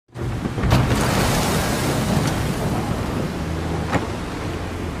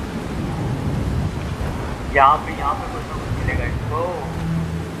यहाँ पे कुछ ना कुछ मिलेगा इसको।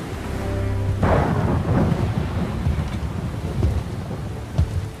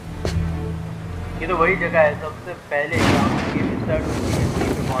 ये तो वही जगह है सबसे पहले जहाँ पे गेम स्टार्ट होती है,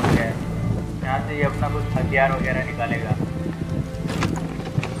 वहीं पे पहुँच गया है। यहाँ से ये अपना कुछ हथियार वगैरह निकालेगा।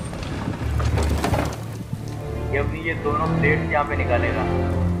 ये अपनी ये दोनों प्लेट्स यहाँ पे निकालेगा।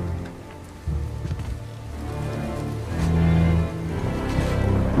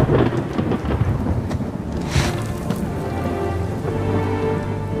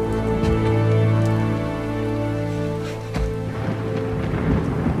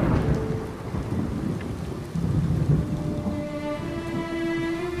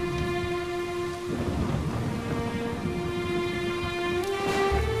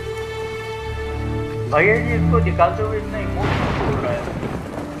 भैया जी इसको निकालते हुए इतना इमोशनल हो रहा है।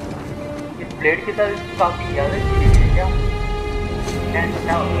 इस प्लेट के साथ इसको काफी ज्यादा चीजें हैं क्या? क्या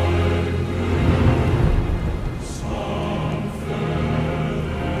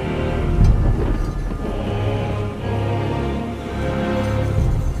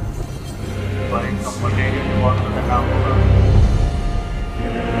बहुत खतरनाक होगा।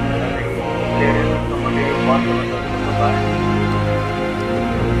 बहुत जबरदस्त।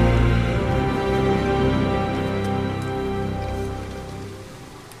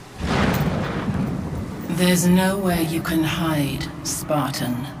 There's nowhere you can hide,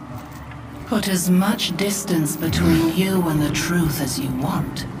 Spartan. Put as much distance between you and the truth as you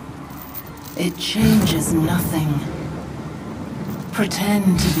want. It changes nothing.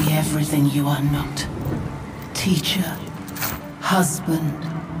 Pretend to be everything you are not. Teacher, husband,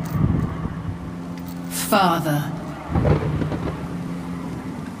 father.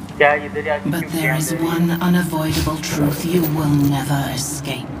 But there is one unavoidable truth you will never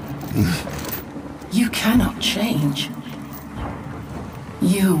escape. You cannot change.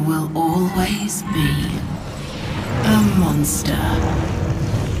 You will always be a monster.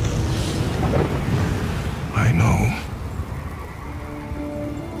 I know.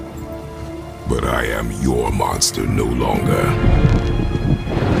 But I am your monster no longer.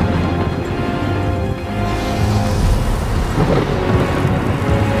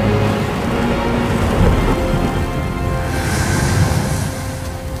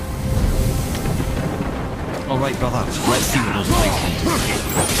 All right, brother. Let's see what those things can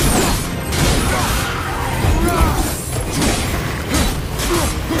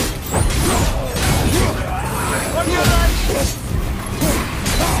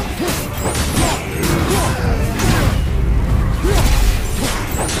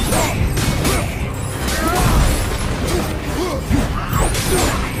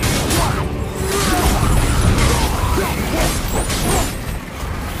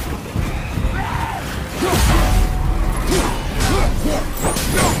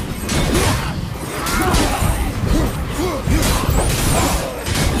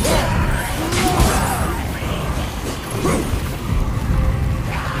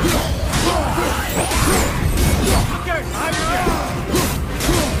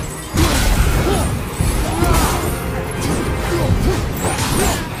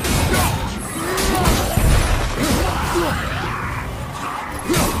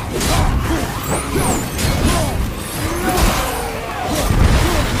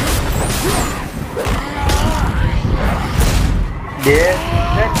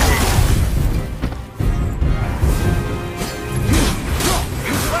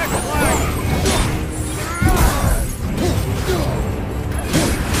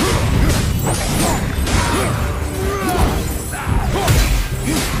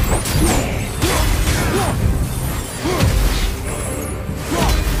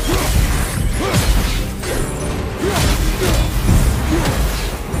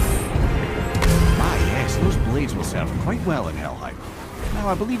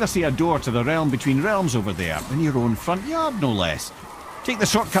I believe I see a door to the realm between realms over there, in your own front yard, no less. Take the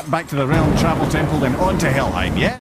shortcut back to the realm travel temple, then on to Helheim, yeah?